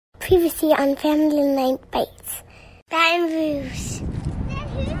Previously on Family Night Bites. Baton Rouge.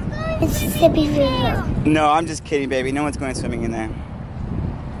 Mississippi River. No, I'm just kidding, baby. No one's going swimming in there.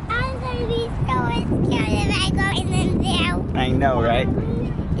 I'm going to be so scared if I go in there. I know, right?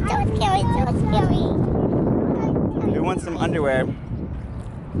 It's so scary, so scary. Who wants some underwear?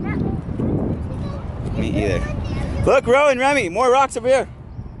 Me either. Look, Rowan, Remy, more rocks over here.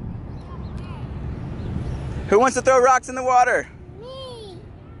 Who wants to throw rocks in the water? Me.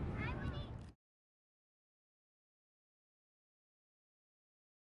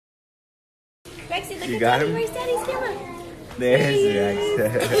 Rexy, look You at got Daddy. him? Where's Daddy's camera? There's Rex.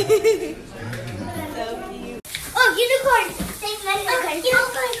 Oh, unicorn.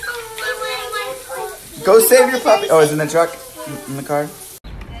 Go save your puppy. Oh, it's in the truck? In the car?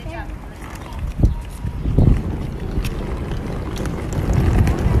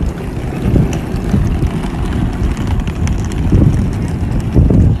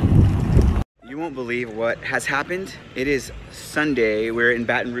 You won't believe what has happened. It is Sunday. We're in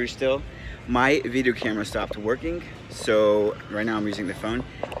Baton Rouge still. My video camera stopped working, so right now I'm using the phone.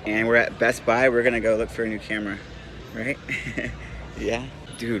 And we're at Best Buy. We're gonna go look for a new camera, right? Yeah.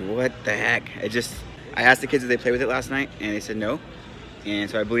 Dude, what the heck? I asked the kids if they played with it last night, and they said no. And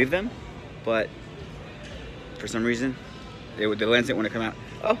so I believe them, but for some reason, the lens didn't want to come out.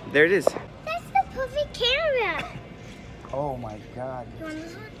 Oh, there it is. That's the perfect camera. Oh my God. You want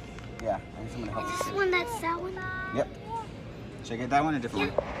this one? Yeah, I need someone to help Is us. this one that's that one? Yep. Should I get that one or a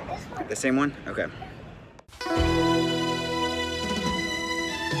different one? This one. The same one? Okay.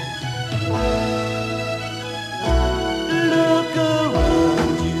 Look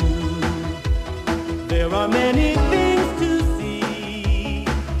around you. There are many things to see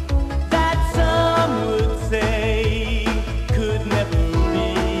that some would say could never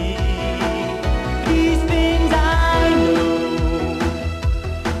be. These things I know,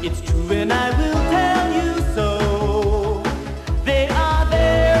 it's true and I will tell you so. They are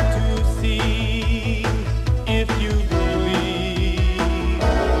there to see if you believe.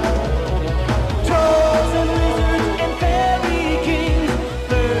 Trolls and wizards and fairy kings,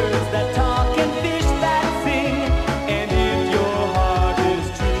 birds that talk and fish that sing. And if your heart is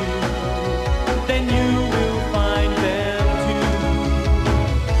true, then you will find them too.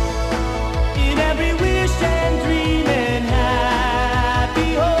 In every wish and dream and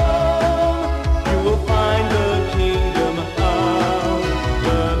happy home, you will find the kingdom of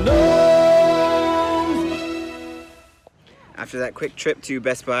the gnomes. After that quick trip to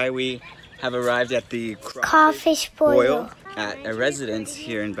Best Buy, we have arrived at the Crawfish boil. at a residence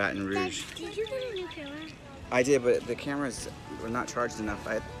here in Baton Rouge. Did you get a new camera? I did, but the cameras were not charged enough.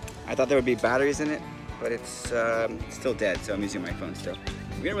 I thought there would be batteries in it, but it's still dead, so I'm using my phone still.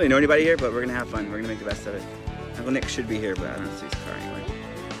 We don't really know anybody here, but we're gonna have fun. We're gonna make the best of it. Uncle Nick should be here, but I don't see his car anyway.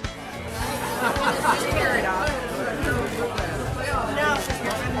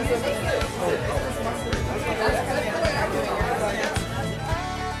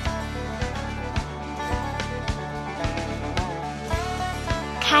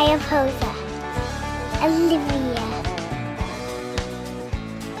 Olivia Pozza. Olivia.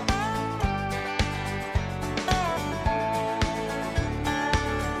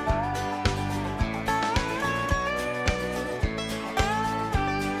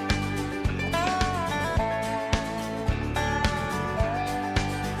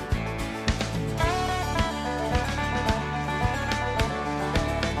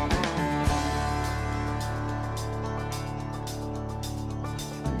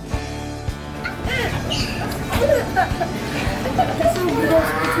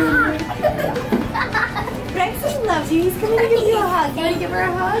 Rexy loves you. He's coming to give you a hug. You want to give her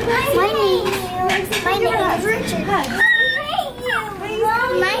a hug? My name is Richard. Hug.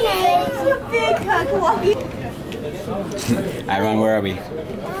 My name A big hug. Walkie. Iron, where are we?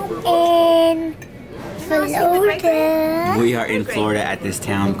 in Florida. We are in Florida at this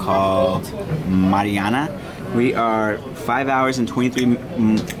town called Mariana. We are 5 hours and 20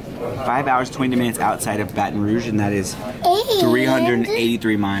 minutes outside of Baton Rouge, and that is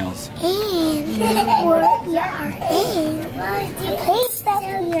 383 miles. And we are in the place that we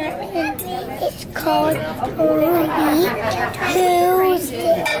are in. It's called Ruby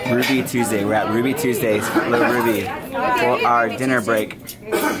Tuesday. Ruby Tuesday. We're at Ruby Tuesdays, Little Ruby, for our dinner break.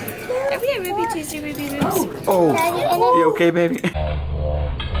 We have Ruby Tuesday, Ruby Rooms. Oh, you okay, baby?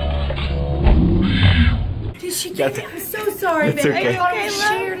 Did she get it? I'm so sorry, It's baby. okay. Are you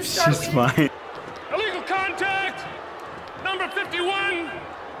okay, love? She's fine. Illegal contact, number 51,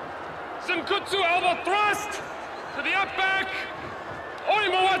 Senkutsu elbow thrust to the up back,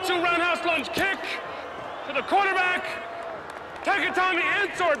 Orimawatsu roundhouse lunge kick to the quarterback, Takatami and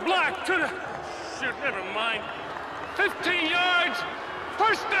sword block to the... Shoot, never mind. 15 yards.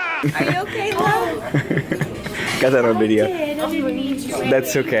 First down. Are you okay, love? Got that on video. That's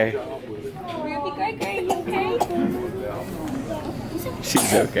That's okay. Ruby Gregory, you okay?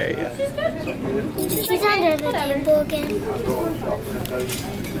 She's okay, yeah. She's under the table again.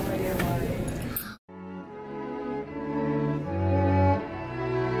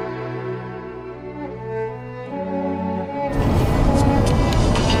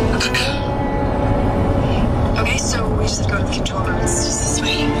 Okay, so we just go to the control room. It's just this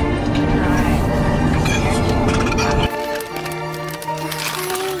way.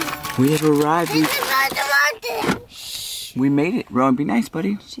 We have arrived. We made it. Rowan, be nice,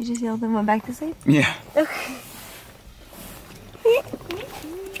 buddy. She just yelled and went back to sleep? Yeah. Okay.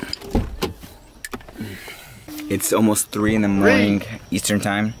 It's almost 3 in the morning Eastern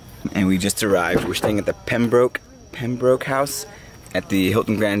time, and we just arrived. We're staying at the Pembroke house at the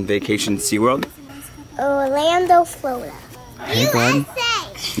Hilton Grand Vacation SeaWorld. Orlando, Florida. Hey, bud.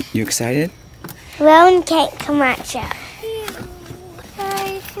 You excited? Rowan can't come at you.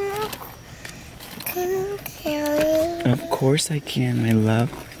 Can I tell you? Of course I can, my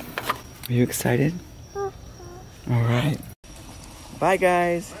love. Are you excited? All right. Bye,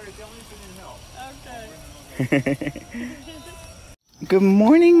 guys. Okay. Good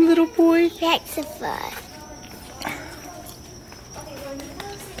morning, little boy. That's a fun.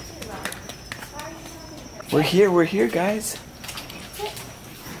 We're here, guys.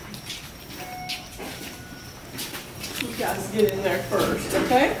 You guys get in there first,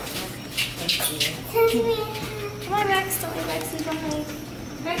 okay? Come on, Rex. Don't leave Rexy behind.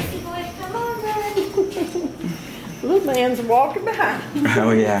 Rexy boy, come on, then. Little man's walking behind.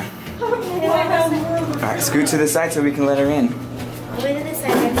 Oh, yeah. All right, scoot to the side so we can let her in. All the way to this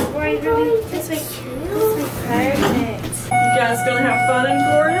side, Rex. Right, Ruby. This way. This way. Perfect. You guys gonna have fun in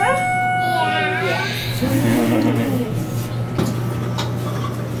Florida? Yeah.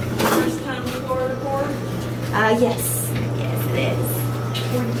 First time in Florida, Florida? Yes. Yes, it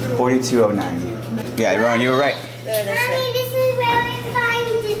is. 4209. Yeah, Rowan, you were right. Mommy, this is where we find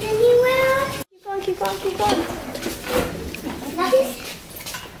Disney World. Keep going, keep going, keep going.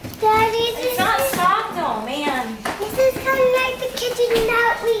 Daddy, It's not stop though, man. this is kind of like the kitchen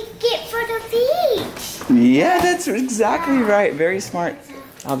that we get for the beach. Yeah, that's exactly right. Very smart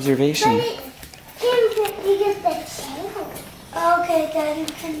observation. But it's because the channel. Okay, Daddy,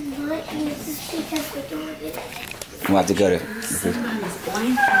 cannot use this because we're doing it. We'll have to go to.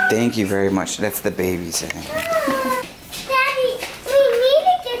 Thank you very much. That's the babies, I think. Daddy, we need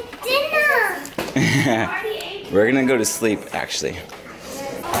to get dinner. We're gonna go to sleep, actually.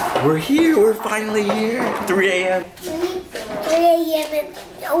 We're here. We're finally here. 3 a.m. 3 a.m. in the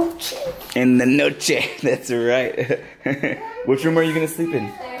noche. In the noche. That's right. Which room are you gonna sleep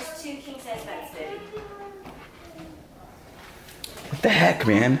in? There's 2 king-size beds, baby. What the heck,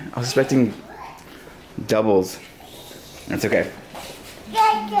 man? I was expecting doubles. That's okay.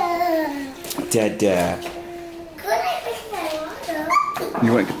 Dada. Could I make my water?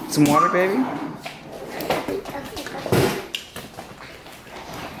 You want some water, baby?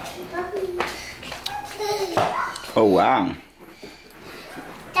 Oh, wow.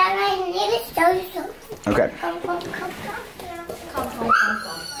 Dad, I need to show you something. Okay. Come.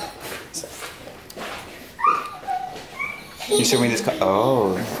 Can you show me this?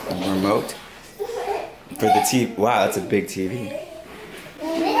 Oh, a remote for the TV. Wow, that's a big TV.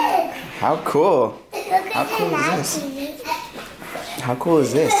 How cool! How cool is this? How cool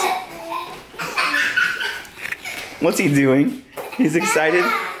is this? What's he doing? He's excited.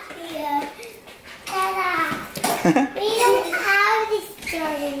 Yeah. Dada. We don't have this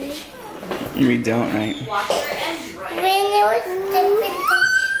story. We don't, right? When it was different,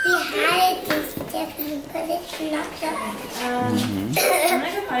 we had it this different, but it's not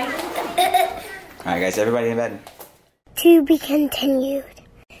All right, guys, everybody in bed. To be continued.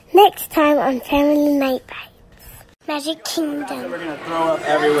 Next time on Family Night Bites. Magic Kingdom. We're gonna throw up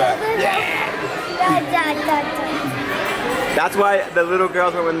everywhere. That's why the little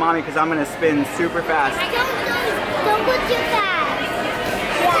girls were with mommy, because I'm gonna spin super fast. Don't go too fast.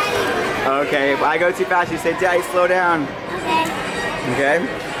 Okay, if I go too fast, you say, Daddy, slow down. Okay. Okay?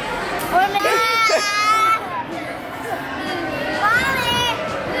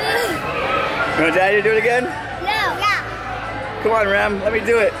 You want Daddy to do it again? No. Come on, Ram, let me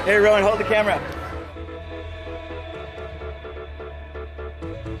do it. Here, Rowan, hold the camera.